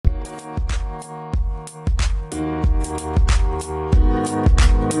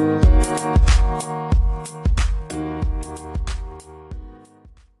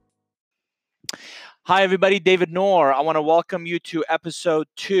Hi, everybody. David Noor. I want to welcome you to episode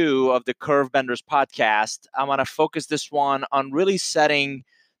 2 of the Curve Benders podcast. I want to focus this one on really setting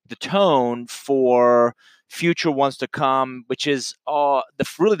the tone for future ones to come, which is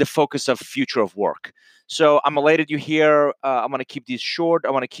really the focus of future of work. So I'm elated you're here. I want to keep these short.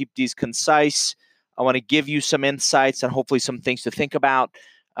 I want to keep these concise. I want to give you some insights and hopefully some things to think about.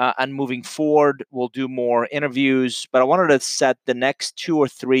 And moving forward, we'll do more interviews. But I wanted to set the next 2 or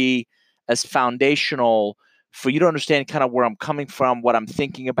 3 as foundational for you to understand kind of where I'm coming from, what I'm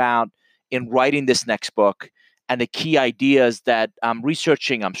thinking about in writing this next book, and the key ideas that I'm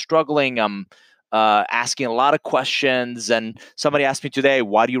researching. I'm struggling. I'm asking a lot of questions. And somebody asked me today,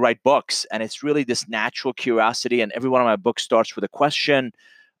 why do you write books? And it's really this natural curiosity. And every one of my books starts with a question.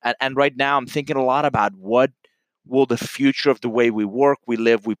 And right now I'm thinking a lot about what will the future of the way we work, we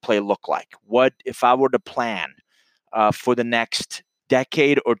live, we play look like? What if I were to plan for the next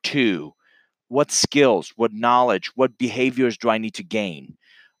decade or two? What skills, what knowledge, what behaviors do I need to gain?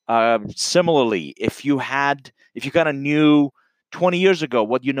 Similarly, if you kind of knew 20 years ago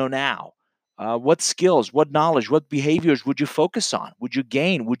what you know now, what skills, what knowledge, what behaviors would you focus on? Would you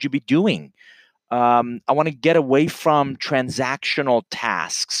gain? Would you be doing? I want to get away from transactional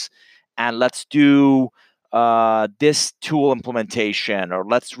tasks and let's do this tool implementation, or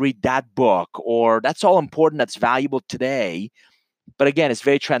let's read that book, or that's all important, that's valuable today. But again, it's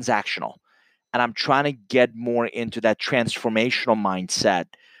very transactional. And I'm trying to get more into that transformational mindset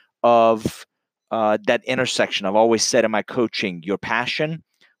of that intersection. I've always said in my coaching, your passion,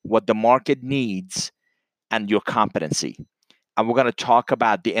 what the market needs, and your competency. And we're going to talk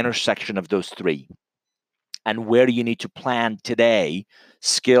about the intersection of those three. And where do you need to plan today?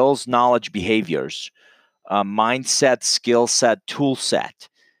 Skills, knowledge, behaviors, mindset, skill set, tool set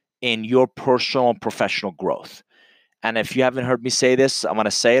in your personal and professional growth. And if you haven't heard me say this, I'm going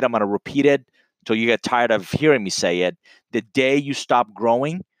to say it. I'm going to repeat it until you get tired of hearing me say it. The day you stop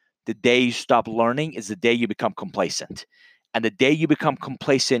growing, the day you stop learning is the day you become complacent. And the day you become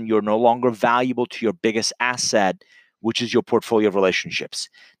complacent, you're no longer valuable to your biggest asset, which is your portfolio of relationships.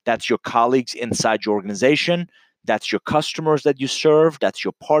 That's your colleagues inside your organization. That's your customers that you serve. That's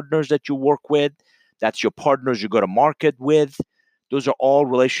your partners that you work with. That's your partners you go to market with. Those are all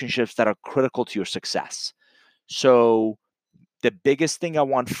relationships that are critical to your success. So the biggest thing I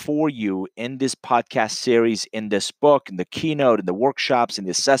want for you in this podcast series, in this book, in the keynote, in the workshops, in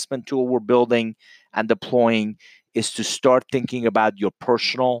the assessment tool we're building and deploying, is to start thinking about your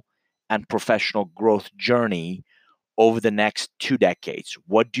personal and professional growth journey over the next 2 decades.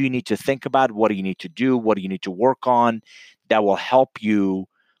 What do you need to think about? What do you need to do? What do you need to work on that will help you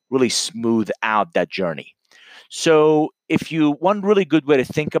really smooth out that journey? So one really good way to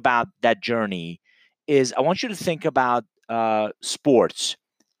think about that journey is I want you to think about sports.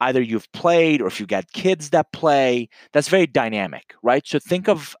 Either you've played or if you've got kids that play, that's very dynamic, right? So think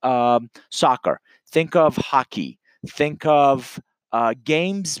of soccer, think of hockey, think of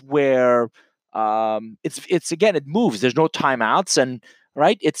games where it's again, it moves. There's no timeouts, and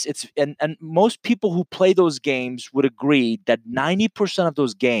right, and most people who play those games would agree that 90% of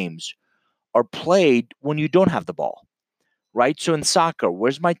those games are played when you don't have the ball, right? So in soccer,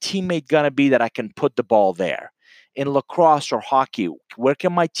 where's my teammate going to be that I can put the ball there? In lacrosse or hockey, where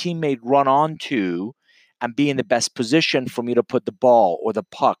can my teammate run onto and be in the best position for me to put the ball or the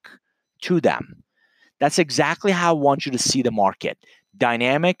puck to them? That's exactly how I want you to see the market.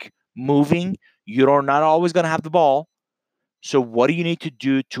 Dynamic, moving. You're not always going to have the ball. So what do you need to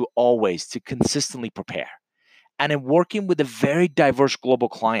do to consistently prepare? And in working with a very diverse global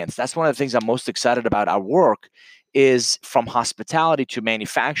clients, that's one of the things I'm most excited about our work is from hospitality to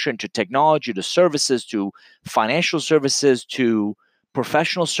manufacturing to technology to services to financial services to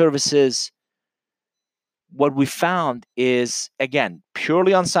professional services. What we found is, again,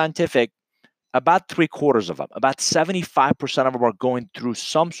 purely unscientific, about 3/4 of them, about 75% of them are going through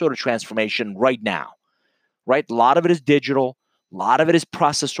some sort of transformation right now, right? A lot of it is digital. A lot of it is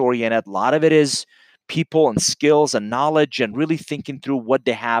process oriented. A lot of it is people and skills and knowledge and really thinking through what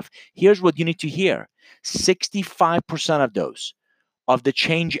they have. Here's what you need to hear. 65% of the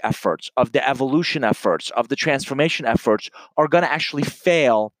change efforts, of the evolution efforts, of the transformation efforts are going to actually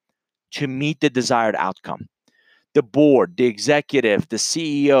fail to meet the desired outcome. The board, the executive, the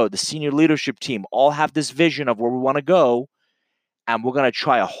CEO, the senior leadership team all have this vision of where we want to go. And we're going to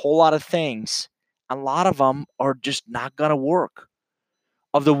try a whole lot of things. A lot of them are just not going to work.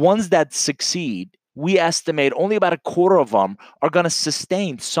 Of the ones that succeed, we estimate only about 1/4 of them are going to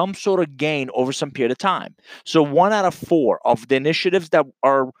sustain some sort of gain over some period of time. So 1 out of 4 of the initiatives that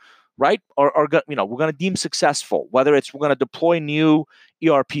are right? Or we're going to deem successful, whether it's we're going to deploy new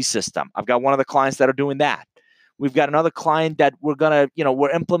ERP system. I've got one of the clients that are doing that. We've got another client that we're going to, we're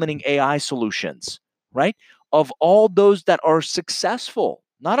implementing AI solutions, right? Of all those that are successful,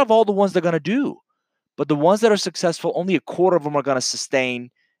 not of all the ones they're going to do, but the ones that are successful, only a quarter of them are going to sustain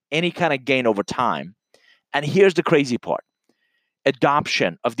any kind of gain over time. And here's the crazy part.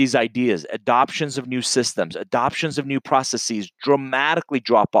 Adoption of these ideas, adoptions of new systems, adoptions of new processes dramatically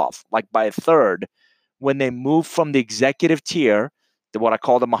drop off, like by a third, when they move from the executive tier, to what I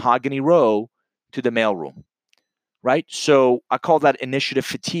call the mahogany row, to the mailroom, right? So I call that initiative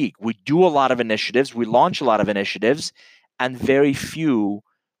fatigue. We do a lot of initiatives, we launch a lot of initiatives, and very few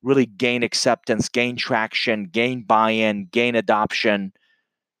really gain acceptance, gain traction, gain buy-in, gain adoption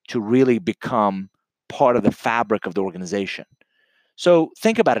to really become part of the fabric of the organization. So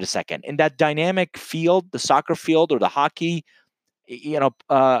think about it a second. In that dynamic field, the soccer field or the hockey,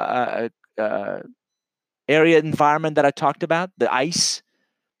 area environment that I talked about, the ice,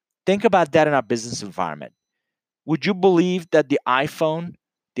 think about that in our business environment. Would you believe that the iPhone,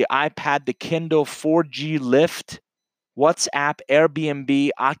 the iPad, the Kindle, 4G, Lyft, WhatsApp, Airbnb,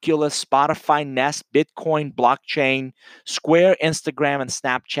 Oculus, Spotify, Nest, Bitcoin, blockchain, Square, Instagram, and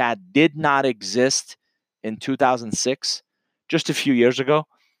Snapchat did not exist in 2006, just a few years ago?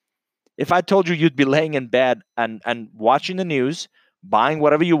 If I told you you'd be laying in bed and watching the news, buying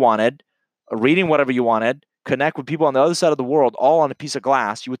whatever you wanted, reading whatever you wanted, connect with people on the other side of the world, all on a piece of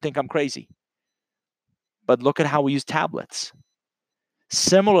glass, you would think I'm crazy. But look at how we use tablets.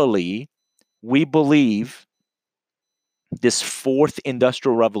 Similarly, we believe this fourth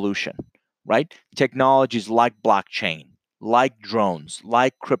industrial revolution, right? Technologies like blockchain, like drones,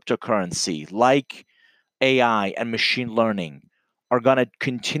 like cryptocurrency, like AI and machine learning are going to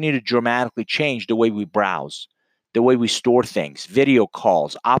continue to dramatically change the way we browse, the way we store things, video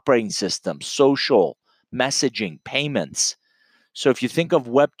calls, operating systems, social, messaging, payments. So if you think of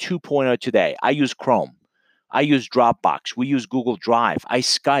Web 2.0 today, I use Chrome, I use Dropbox, we use Google Drive, I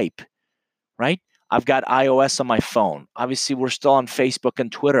Skype, right? I've got iOS on my phone. Obviously, we're still on Facebook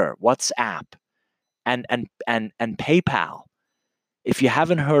and Twitter, WhatsApp, and PayPal. If you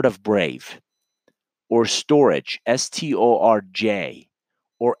haven't heard of Brave or Storage, STORJ,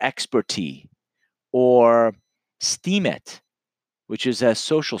 or Expertee, or Steemit, which is a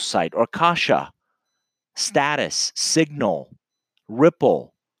social site, or Kasha, Status, Signal,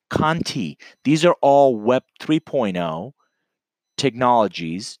 Ripple, Conti, these are all Web 3.0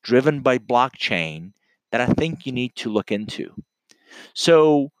 technologies driven by blockchain that I think you need to look into.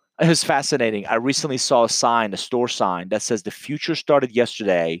 So it was fascinating. I recently saw a store sign that says the future started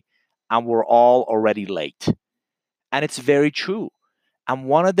yesterday and we're all already late. And it's very true. And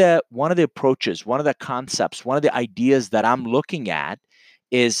one of the approaches, one of the concepts, one of the ideas that I'm looking at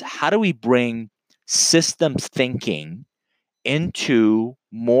is how do we bring systems thinking into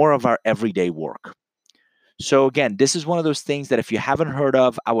more of our everyday work? So again, this is one of those things that if you haven't heard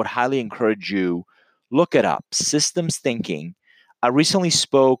of, I would highly encourage you look it up. Systems thinking. I recently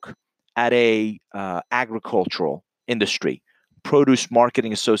spoke at a agricultural industry, Produce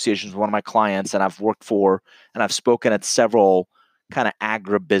Marketing Association is one of my clients, and I've worked for and I've spoken at several kind of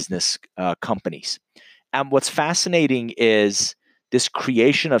agribusiness companies. And what's fascinating is this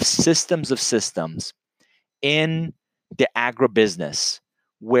creation of systems in the agribusiness,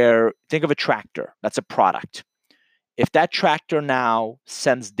 where think of a tractor, that's a product. If that tractor now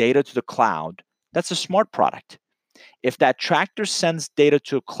sends data to the cloud, that's a smart product. If that tractor sends data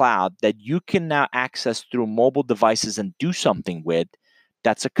to a cloud that you can now access through mobile devices and do something with,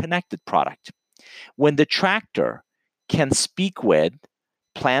 that's a connected product. When the tractor can speak with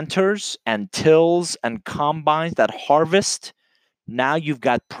planters and tills and combines that harvest, now you've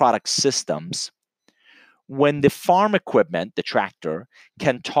got product systems. When the farm equipment, the tractor,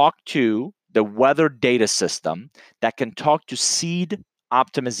 can talk to the weather data system, that can talk to seed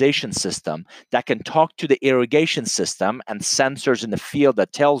optimization system, that can talk to the irrigation system and sensors in the field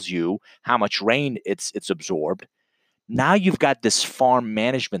that tells you how much rain it's absorbed. Now you've got this farm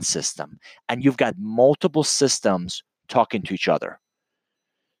management system and you've got multiple systems talking to each other.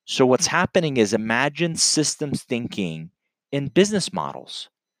 So what's happening is imagine systems thinking in business models.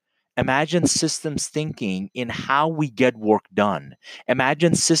 Imagine systems thinking in how we get work done.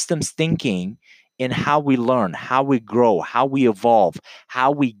 Imagine systems thinking in how we learn, how we grow, how we evolve, how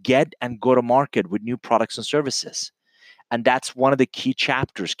we get and go to market with new products and services. And that's one of the key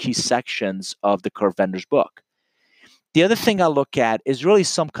chapters, key sections of the Curve Vendors book. The other thing I look at is really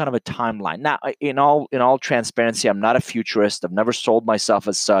some kind of a timeline. Now, in all transparency, I'm not a futurist. I've never sold myself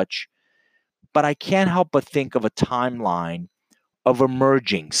as such, but I can't help but think of a timeline of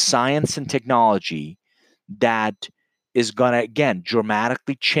emerging science and technology that is going to, again,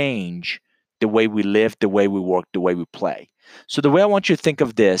 dramatically change the way we live, the way we work, the way we play. So, the way I want you to think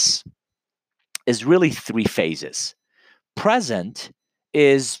of this is really three phases. Present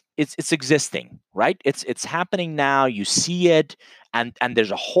is it's existing, right? It's happening now. You see it, and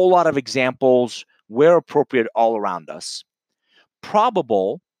there's a whole lot of examples where appropriate all around us.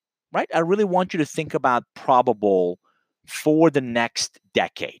 Probable, right? I really want you to think about probable for the next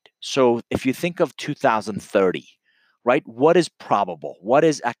decade. So if you think of 2030, right? What is probable? What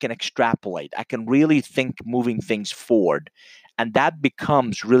is I can extrapolate? I can really think moving things forward. And that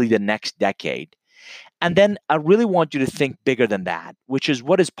becomes really the next decade. And then I really want you to think bigger than that, which is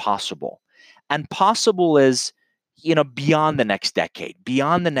what is possible. And possible is, beyond the next decade,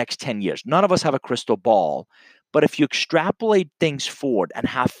 beyond the next 10 years. None of us have a crystal ball, but if you extrapolate things forward and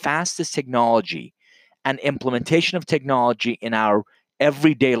how fast this technology and implementation of technology in our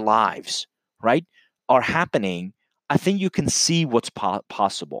everyday lives, right, are happening, I think you can see what's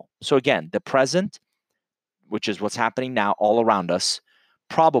possible. So again, the present, which is what's happening now all around us,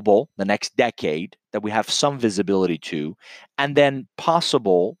 probable, the next decade that we have some visibility to, and then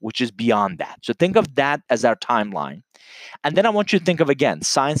possible, which is beyond that. So think of that as our timeline. And then I want you to think of, again,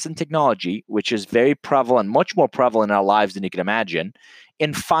 science and technology, which is very prevalent, much more prevalent in our lives than you can imagine,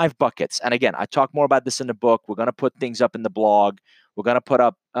 in 5 buckets. And again, I talk more about this in the book. We're going to put things up in the blog. We're going to put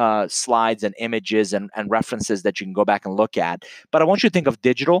up slides and images and references that you can go back and look at. But I want you to think of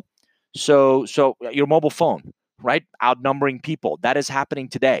digital. So your mobile phone, right? Outnumbering people. That is happening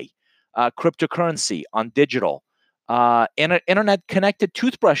today. Cryptocurrency on digital. Internet connected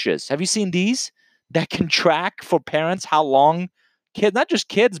toothbrushes. Have you seen these that can track for parents how long kids, not just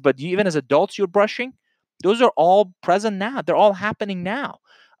kids, but even as adults, you're brushing? Those are all present now. They're all happening now.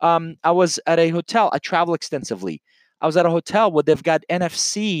 I was at a hotel. I travel extensively. I was at a hotel where they've got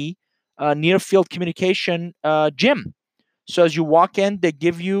NFC, near field communication gym. So as you walk in, they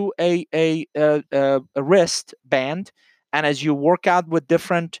give you a wrist band, and as you work out with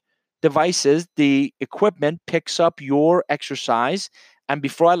different devices, the equipment picks up your exercise. And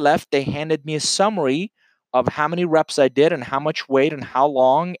before I left, they handed me a summary of how many reps I did and how much weight and how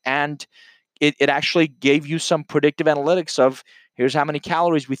long. And it actually gave you some predictive analytics of here's how many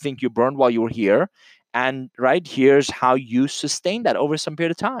calories we think you burned while you were here. And right here's how you sustain that over some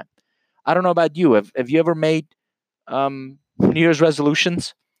period of time. I don't know about you. Have you ever made New Year's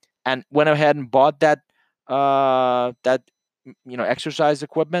resolutions and went ahead and bought that exercise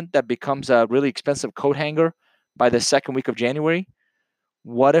equipment that becomes a really expensive coat hanger by the second week of January?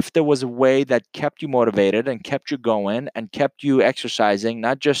 What if there was a way that kept you motivated and kept you going and kept you exercising,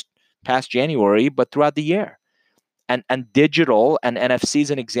 not just past January, but throughout the year? And digital and NFC is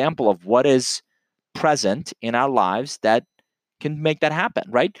an example of what is present in our lives that can make that happen,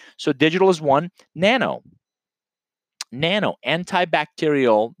 right? So digital is one. Nano,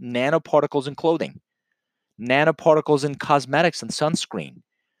 antibacterial nanoparticles in clothing, nanoparticles in cosmetics and sunscreen,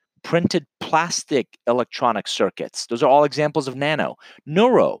 printed plastic electronic circuits. Those are all examples of nano.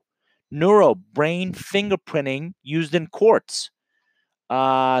 Neuro, brain fingerprinting used in courts.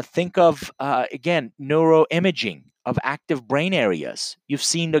 Think of, again, neuroimaging of active brain areas. You've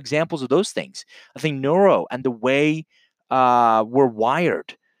seen examples of those things. I think neuro and the way we're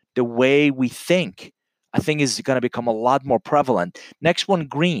wired, the way we think, I think is going to become a lot more prevalent. Next one,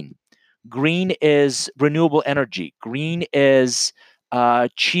 green. Green is renewable energy. Green is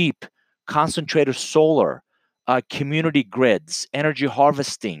cheap, concentrated solar, community grids, energy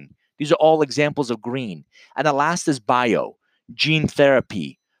harvesting. These are all examples of green. And the last is bio, gene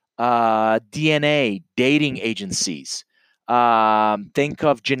therapy, DNA, dating agencies. Think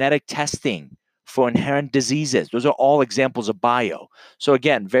of genetic testing for inherent diseases. Those are all examples of bio. So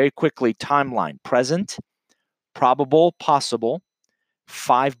again, very quickly, timeline: present, probable, possible,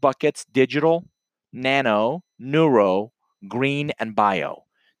 5 buckets: digital, nano, neuro, green, and bio.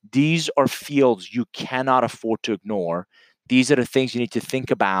 These are fields you cannot afford to ignore. These are the things you need to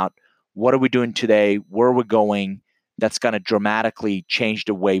think about. What are we doing today? Where are we going? That's going to dramatically change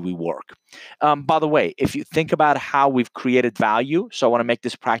the way we work. By the way, if you think about how we've created value, so I want to make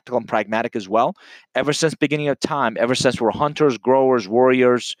this practical and pragmatic as well. Ever since beginning of time, ever since we're hunters, growers,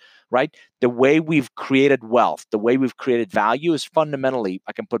 warriors, right? The way we've created wealth, the way we've created value is fundamentally,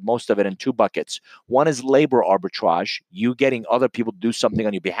 I can put most of it in 2 buckets. One is labor arbitrage, you getting other people to do something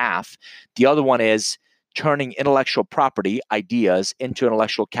on your behalf. The other one is turning intellectual property, ideas, into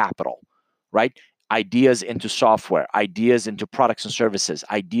intellectual capital, right? Ideas into software, ideas into products and services,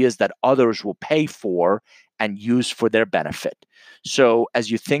 ideas that others will pay for and use for their benefit. So as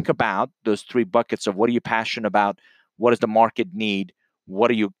you think about those 3 buckets of what are you passionate about, What does the market need?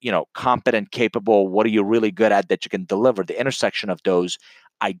 What are you, competent, capable? What are you really good at that you can deliver? The intersection of those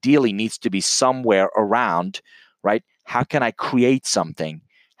ideally needs to be somewhere around, right? How can I create something?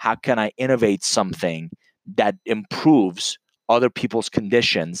 How can I innovate something that improves other people's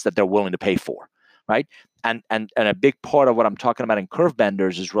conditions that they're willing to pay for, right? And a big part of what I'm talking about in Curve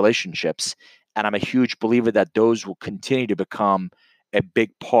Benders is relationships. And I'm a huge believer that those will continue to become a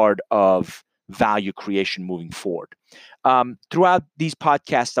big part of value creation moving forward. Throughout these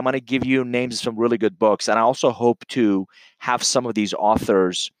podcasts, I'm going to give you names of some really good books. And I also hope to have some of these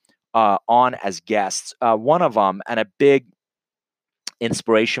authors on as guests. One of them, and a big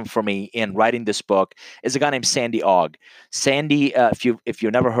inspiration for me in writing this book, is a guy named Sandy Ogg. Sandy, if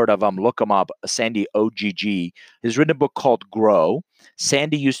you've never heard of him, look him up. Sandy Ogg. He's written a book called Grow.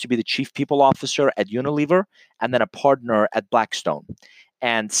 Sandy used to be the chief people officer at Unilever and then a partner at Blackstone.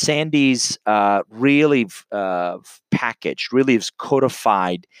 And Sandy's really packaged, really has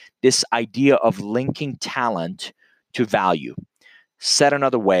codified this idea of linking talent to value. Said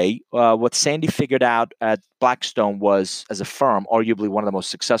another way, what Sandy figured out at Blackstone was, as a firm, arguably one of the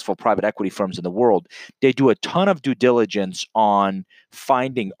most successful private equity firms in the world, they do a ton of due diligence on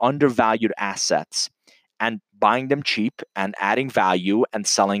finding undervalued assets and buying them cheap and adding value and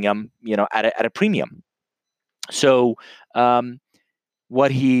selling them, at a premium. So what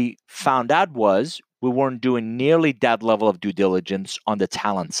he found out was we weren't doing nearly that level of due diligence on the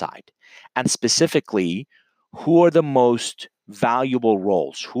talent side. And specifically, who are the most valuable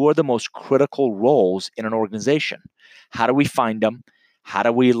roles? Who are the most critical roles in an organization? How do we find them? How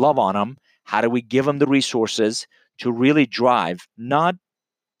do we love on them? How do we give them the resources to really drive not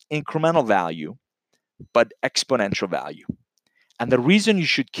incremental value, but exponential value? And the reason you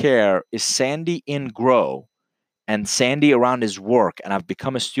should care is Sandy in Grow and Sandy around his work, and I've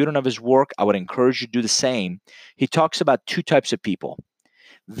become a student of his work. I would encourage you to do the same. He talks about two types of people: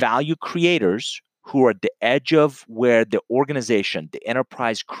 value creators, who are at the edge of where the organization, the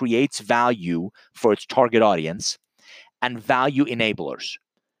enterprise, creates value for its target audience, and value enablers,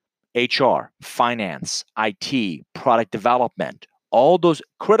 HR, finance, IT, product development, all those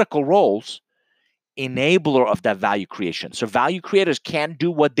critical roles, enabler of that value creation. So value creators can't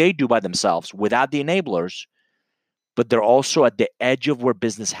do what they do by themselves without the enablers, but they're also at the edge of where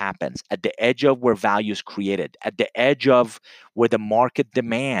business happens, at the edge of where value is created, at the edge of where the market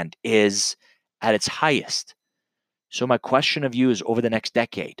demand is at its highest. So my question of you is, over the next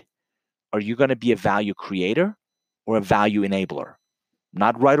decade, are you going to be a value creator or a value enabler?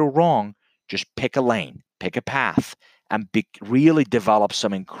 Not right or wrong, just pick a lane, pick a path, and really develop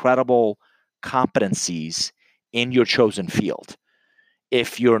some incredible competencies in your chosen field.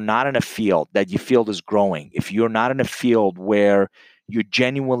 If you're not in a field that you feel is growing, if you're not in a field where you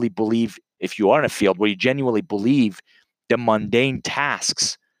genuinely believe, if you are in a field where you genuinely believe the mundane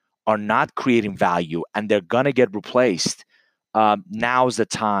tasks are not creating value and they're going to get replaced, now's the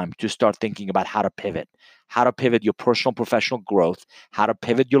time to start thinking about how to pivot your personal professional growth, how to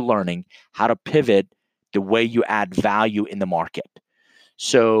pivot your learning, how to pivot the way you add value in the market.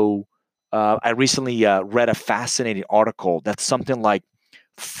 So I recently read a fascinating article that's something like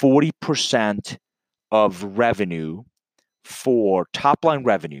 40% of revenue, for top line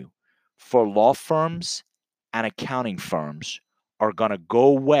revenue, for law firms and accounting firms are going to go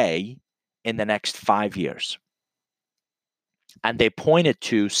away in the next 5 years. And they pointed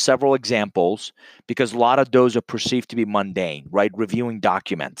to several examples because a lot of those are perceived to be mundane, right? Reviewing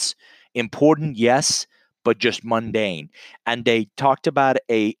documents. Important, yes, but just mundane. And they talked about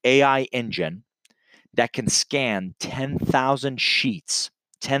a AI engine that can scan 10,000 sheets,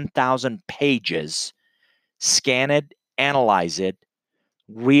 10,000 pages, scan it, analyze it,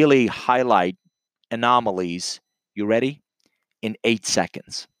 really highlight anomalies. You ready? In 8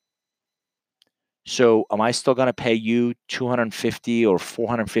 seconds. So am I still going to pay you $250 or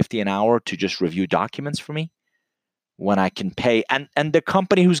 $450 an hour to just review documents for me when I can pay? And the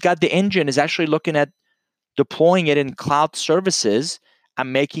company who's got the engine is actually looking at deploying it in cloud services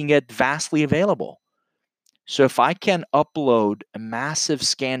and making it vastly available. So if I can upload a massive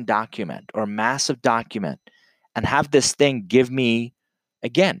scan document or a massive document and have this thing give me,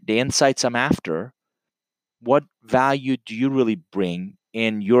 again, the insights I'm after, what value do you really bring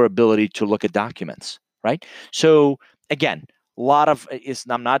in your ability to look at documents, right? So again, a lot of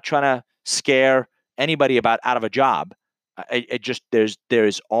I'm not trying to scare anybody about out of a job. It just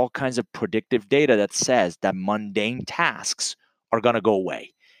there's all kinds of predictive data that says that mundane tasks are going to go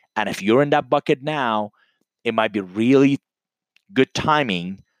away. And if you're in that bucket now, it might be really good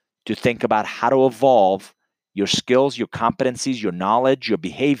timing to think about how to evolve your skills, your competencies, your knowledge, your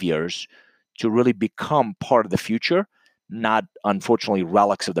behaviors to really become part of the future, not unfortunately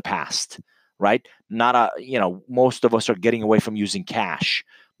relics of the past, right? Not most of us are getting away from using cash.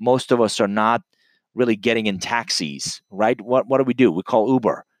 Most of us are not really getting in taxis, right? What do? We call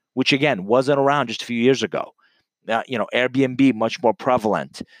Uber, which again wasn't around just a few years ago. Airbnb much more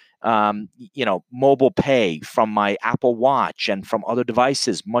prevalent. Mobile pay from my Apple Watch and from other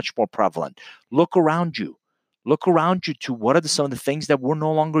devices much more prevalent. Look around you. Look around you to what are some of the things that we're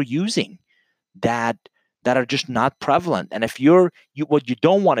no longer using that are just not prevalent. And if what you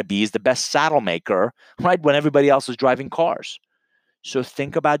don't want to be is the best saddle maker, right? When everybody else is driving cars. So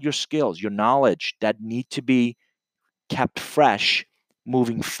think about your skills, your knowledge that need to be kept fresh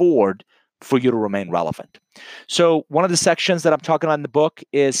moving forward for you to remain relevant. So one of the sections that I'm talking about in the book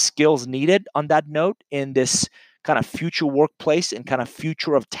is skills needed on that note in this kind of future workplace and kind of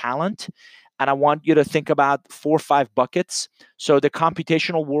future of talent. And I want you to think about 4 or 5 buckets. So the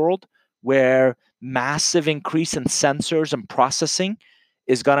computational world, where massive increase in sensors and processing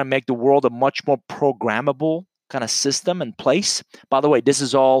is going to make the world a much more programmable kind of system and place. By the way, this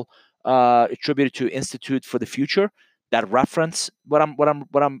is all attributed to Institute for the Future that reference what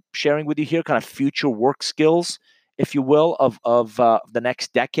I'm sharing with you here, kind of future work skills, if you will, of the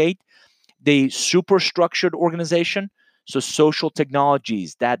next decade. The superstructured organization, so social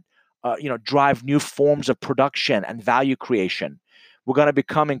technologies that drive new forms of production and value creation. We're going to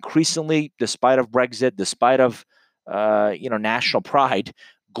become increasingly, despite of Brexit, despite of national pride,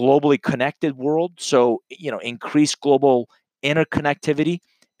 globally connected world. So increased global interconnectivity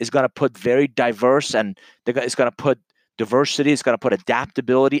is going to put very diverse, and it's going to put diversity, it's going to put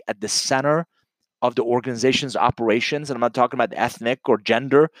adaptability at the center of the organization's operations. And I'm not talking about ethnic or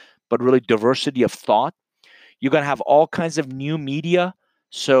gender, but really diversity of thought. You're going to have all kinds of new media.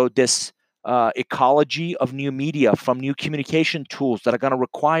 So this ecology of new media from new communication tools that are going to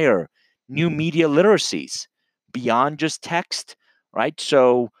require new media literacies beyond just text, right?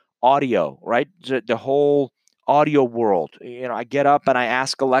 So audio, right? The whole audio world. I get up and I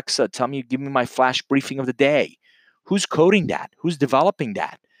ask Alexa, give me my flash briefing of the day. Who's coding that? Who's developing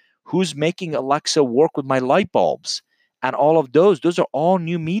that? Who's making Alexa work with my light bulbs? And all of those are all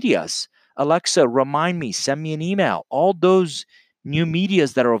new medias. Alexa, remind me, send me an email. All those new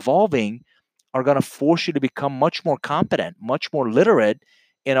medias that are evolving are going to force you to become much more competent, much more literate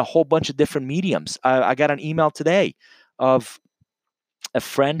in a whole bunch of different mediums. I got an email today of a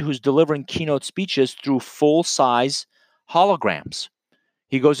friend who's delivering keynote speeches through full-size holograms.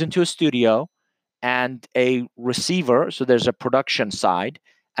 He goes into a studio and a receiver, so there's a production side,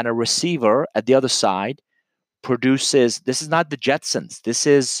 and a receiver at the other side produces, this is not the Jetsons, this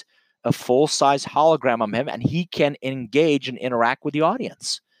is a full-size hologram of him, and he can engage and interact with the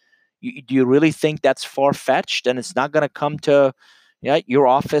audience. Do you really think that's far-fetched and it's not going to come to your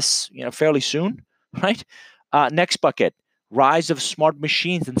office fairly soon, right? Next bucket, rise of smart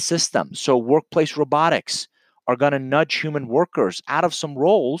machines and systems. So workplace robotics are going to nudge human workers out of some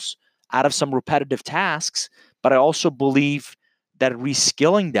roles, out of some repetitive tasks, but I also believe that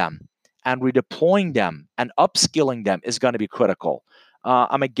reskilling them and redeploying them and upskilling them is going to be critical.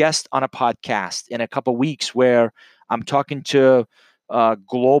 I'm a guest on a podcast in a couple of weeks where I'm talking to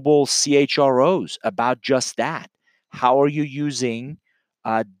global CHROs about just that. How are you using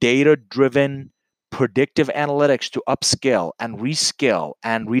data-driven predictive analytics to upskill and reskill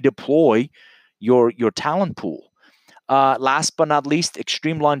and redeploy your talent pool? Last but not least,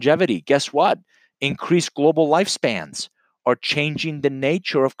 extreme longevity. Guess what? Increased global lifespans are changing the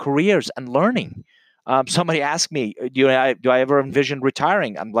nature of careers and learning. Somebody asked me, do I ever envision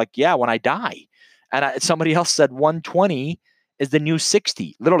retiring? I'm like, yeah, when I die. And somebody else said 120 is the new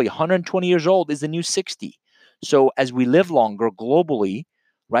 60. Literally 120 years old is the new 60. So as we live longer globally,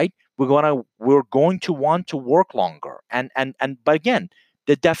 right, we're going to want to work longer. But again,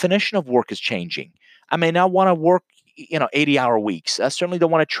 the definition of work is changing. I may not want to work 80-hour weeks. I certainly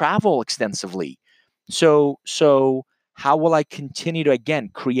don't want to travel extensively. So how will I continue to, again,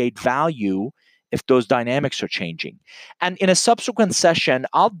 create value if those dynamics are changing? And in a subsequent session,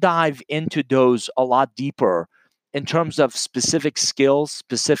 I'll dive into those a lot deeper in terms of specific skills,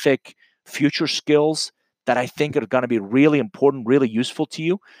 specific future skills that I think are going to be really important, really useful to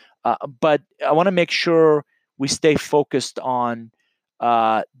you. But I want to make sure we stay focused on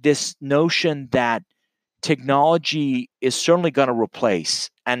this notion that technology is certainly going to replace.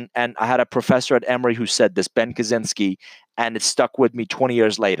 And I had a professor at Emory who said this, Ben Kaczynski, and it stuck with me 20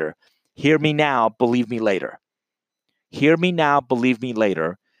 years later. Hear me now, believe me later. Hear me now, believe me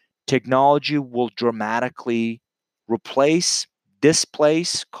later. Technology will dramatically replace,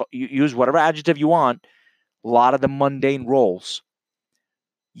 displace, use whatever adjective you want, a lot of the mundane roles.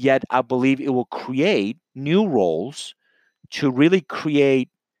 Yet I believe it will create new roles to really create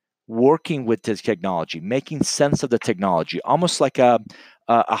working with this technology, making sense of the technology, almost like a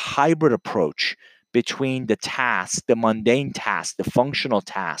hybrid approach between the tasks, the mundane tasks, the functional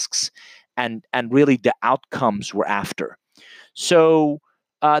tasks, and really the outcomes we're after. So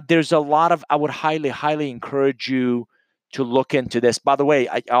there's a lot of, I would highly encourage you to look into this. By the way,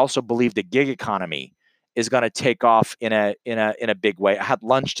 I also believe the gig economy is going to take off in a big way. I had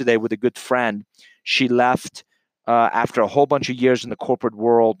lunch today with a good friend. She left after a whole bunch of years in the corporate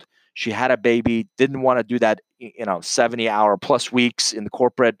world. She had a baby, didn't want to do that, 70-hour plus weeks in the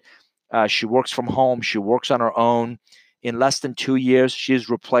corporate. She works from home. She works on her own. In less than 2 years, she's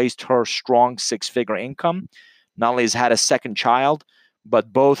replaced her strong six-figure income. Not only has had a second child,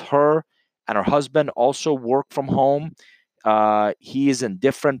 but both her and her husband also work from home. He is in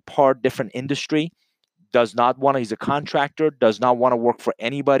different industry, does not want to, he's a contractor, does not want to work for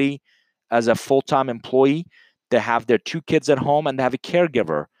anybody as a full-time employee. They have their two kids at home and they have a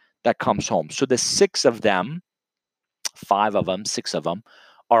caregiver that comes home. So the six of them, five of them, six of them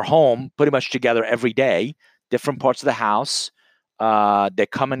are home pretty much together every day, different parts of the house. They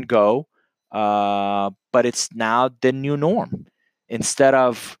come and go, but it's now the new norm. Instead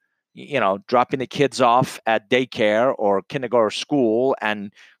of dropping the kids off at daycare or kindergarten or school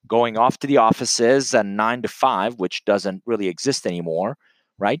and going off to the offices and 9 to 5, which doesn't really exist anymore,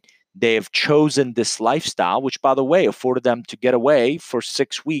 right? They have chosen this lifestyle, which, by the way, afforded them to get away for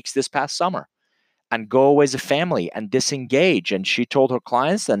 6 weeks this past summer and go away as a family and disengage. And she told her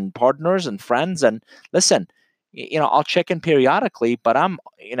clients and partners and friends, and listen, I'll check in periodically, but I'm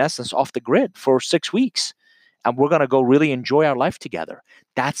in essence off the grid for 6 weeks. And we're going to go really enjoy our life together.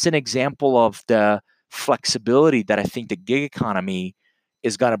 That's an example of the flexibility that I think the gig economy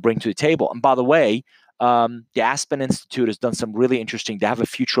is going to bring to the table. And by the way, the Aspen Institute has done some really interesting. They have a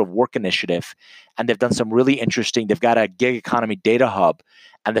future of work initiative, and they've done some really interesting. They've got a gig economy data hub,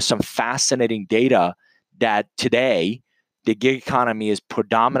 and there's some fascinating data that today the gig economy is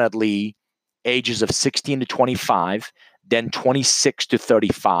predominantly ages of 16 to 25, then 26 to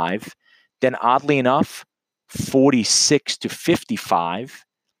 35, then oddly enough, 46 to 55,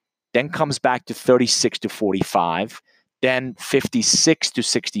 then comes back to 36 to 45, then 56 to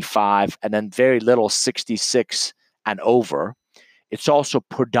 65, and then very little 66 and over. It's also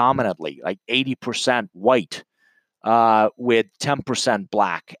predominantly like 80% white with 10%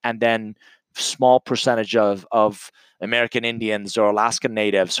 black, and then small percentage of American Indians or Alaskan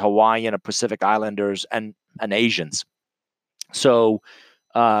Natives, Hawaiian or Pacific Islanders, and Asians. So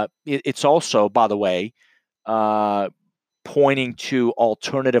it's also, by the way, pointing to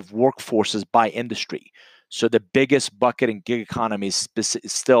alternative workforces by industry. So the biggest bucket in gig economy is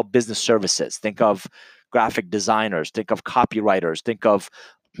still business services. Think of graphic designers, think of copywriters, think of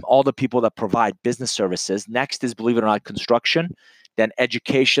all the people that provide business services. Next is, believe it or not, construction, then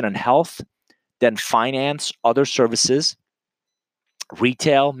education and health, then finance, other services,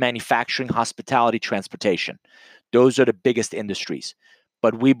 retail, manufacturing, hospitality, transportation. Those are the biggest industries.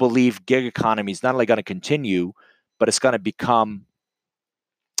 But we believe gig economy is not only going to continue, but it's going to become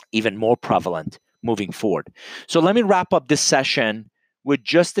even more prevalent moving forward. So let me wrap up this session with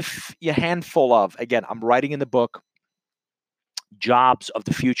just a handful of, again, I'm writing in the book, jobs of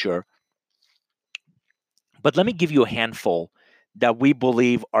the future. But let me give you a handful that we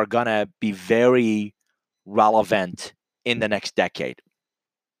believe are going to be very relevant in the next decade.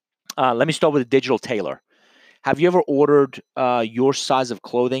 Let me start with a digital tailor. Have you ever ordered your size of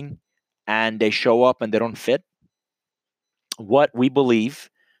clothing and they show up and they don't fit? What we believe,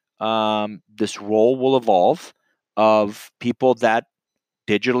 this role will evolve of people that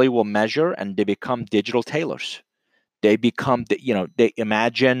digitally will measure, and they become digital tailors. They become, they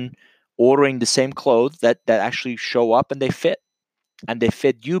imagine ordering the same clothes that actually show up and they fit. And they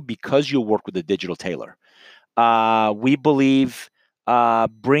fit you because you work with a digital tailor. We believe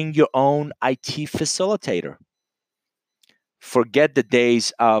bring your own IT facilitator. Forget the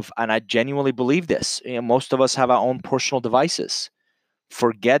days of, and I genuinely believe this, most of us have our own personal devices.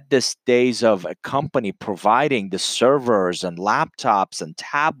 Forget this days of a company providing the servers and laptops and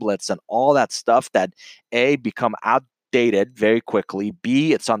tablets and all that stuff that A, become outdated very quickly.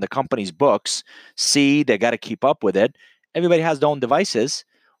 B, it's on the company's books. C, they got to keep up with it. Everybody has their own devices.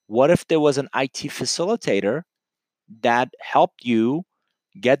 What if there was an IT facilitator that helped you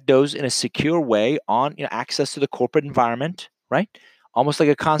get those in a secure way on access to the corporate environment, right? Almost like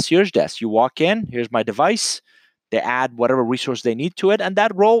a concierge desk. You walk in, here's my device. They add whatever resource they need to it, and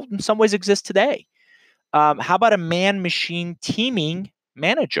that role in some ways exists today. How about a man-machine teaming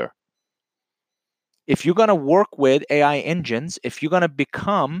manager? if you're going to work with AI engines, if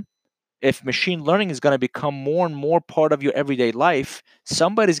machine learning is going to become more and more part of your everyday life,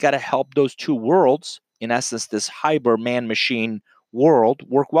 somebody's got to help those two worlds, in essence, this hybrid man machine world,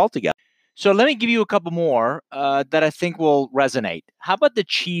 work well together. So let me give you a couple more that I think will resonate. How about the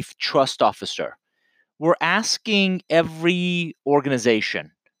chief trust officer? We're asking every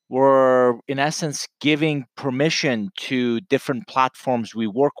organization, we're in essence giving permission to different platforms we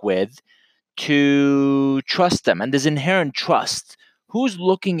work with to trust them. And there's inherent trust. Who's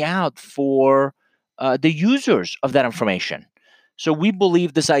looking out for the users of that information? So we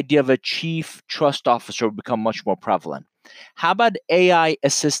believe this idea of a chief trust officer will become much more prevalent. How about AI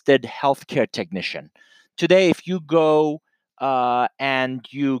assisted healthcare technician? Today, if you go and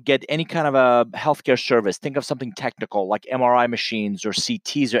you get any kind of a healthcare service, think of something technical like MRI machines or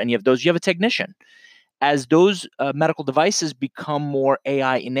CTs or any of those, you have a technician. As those medical devices become more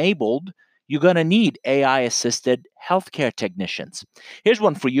AI enabled, you're going to need AI assisted healthcare technicians. Here's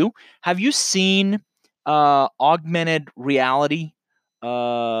one for you. Have you seen augmented reality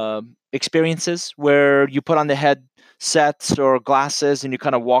experiences where you put on the headsets or glasses and you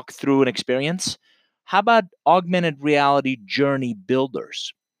kind of walk through an experience? How about augmented reality journey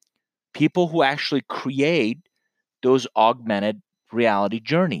builders? People who actually create those augmented reality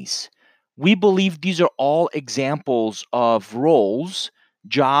journeys. We believe these are all examples of roles,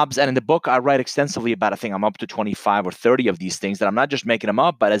 jobs, and in the book I write extensively about, I think I'm up to 25 or 30 of these things that I'm not just making them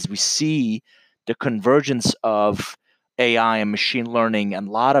up, but as we see the convergence of AI and machine learning and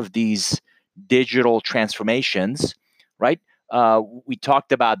a lot of these digital transformations, right? We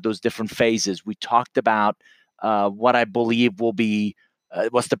talked about those different phases. We talked about what I believe will be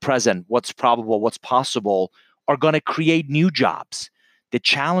what's the present, what's probable, what's possible, are going to create new jobs. The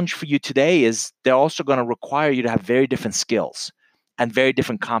challenge for you today is they're also going to require you to have very different skills and very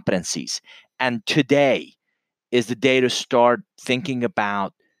different competencies. And today is the day to start thinking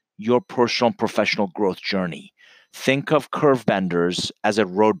about your personal and professional growth journey. Think of Curvebenders as a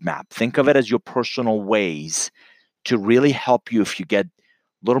roadmap. Think of it as your personal ways to really help you if you get a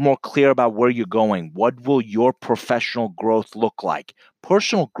little more clear about where you're going. What will your professional growth look like?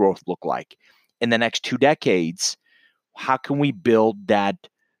 Personal growth look like in the next 2 decades? How can we build that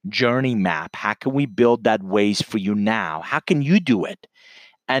journey map? How can we build that ways for you now? How can you do it?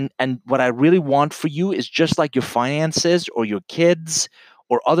 And what I really want for you is just like your finances or your kids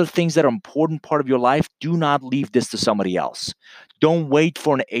or other things that are important part of your life, do not leave this to somebody else. Don't wait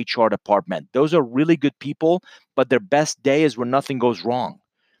for an HR department. Those are really good people, but their best day is when nothing goes wrong.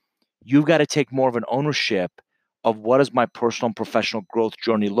 You've got to take more of an ownership of what does my personal and professional growth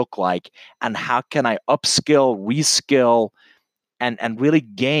journey look like, and how can I upskill, reskill, and really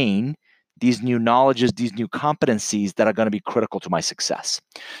gain these new knowledges, these new competencies that are going to be critical to my success.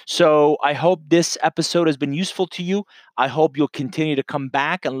 So I hope this episode has been useful to you. I hope you'll continue to come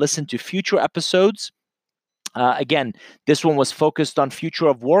back and listen to future episodes. Again, this one was focused on future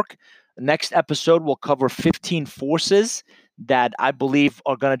of work. Next episode will cover 15 forces that I believe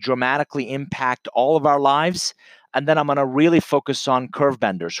are going to dramatically impact all of our lives. And then I'm going to really focus on curve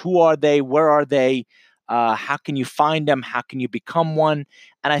benders. Who are they? Where are they? How can you find them? How can you become one?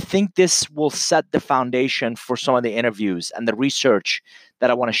 And I think this will set the foundation for some of the interviews and the research that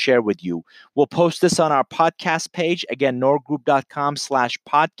I want to share with you. We'll post this on our podcast page. Again,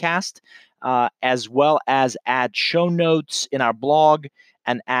 norgroup.com/podcast. As well as add show notes in our blog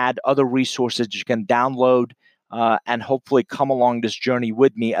and add other resources you can download and hopefully come along this journey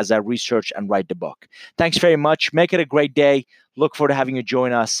with me as I research and write the book. Thanks very much. Make it a great day. Look forward to having you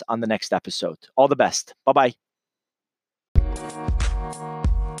join us on the next episode. All the best. Bye-bye.